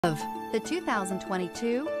The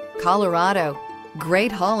 2022 Colorado.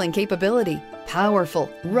 Great hauling capability, powerful,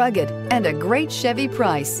 rugged, and a great Chevy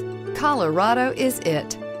price. Colorado is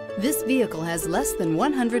it. This vehicle has less than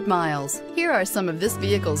 100 miles. Here are some of this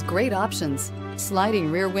vehicle's great options: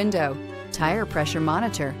 sliding rear window, tire pressure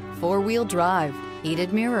monitor, four-wheel drive,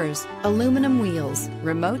 heated mirrors, aluminum wheels,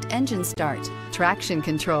 remote engine start, traction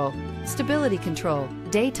control, stability control,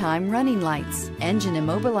 daytime running lights, engine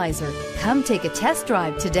immobilizer. Come take a test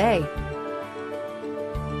drive today.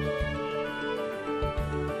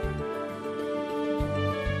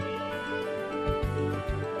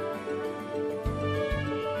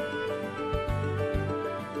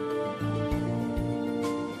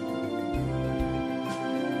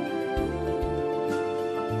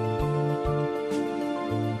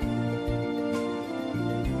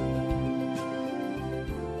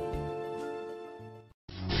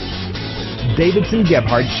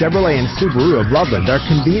 Davidson-Gebhardt Chevrolet and Subaru of Loveland are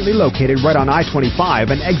conveniently located right on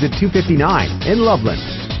I-25 and exit 259 in Loveland.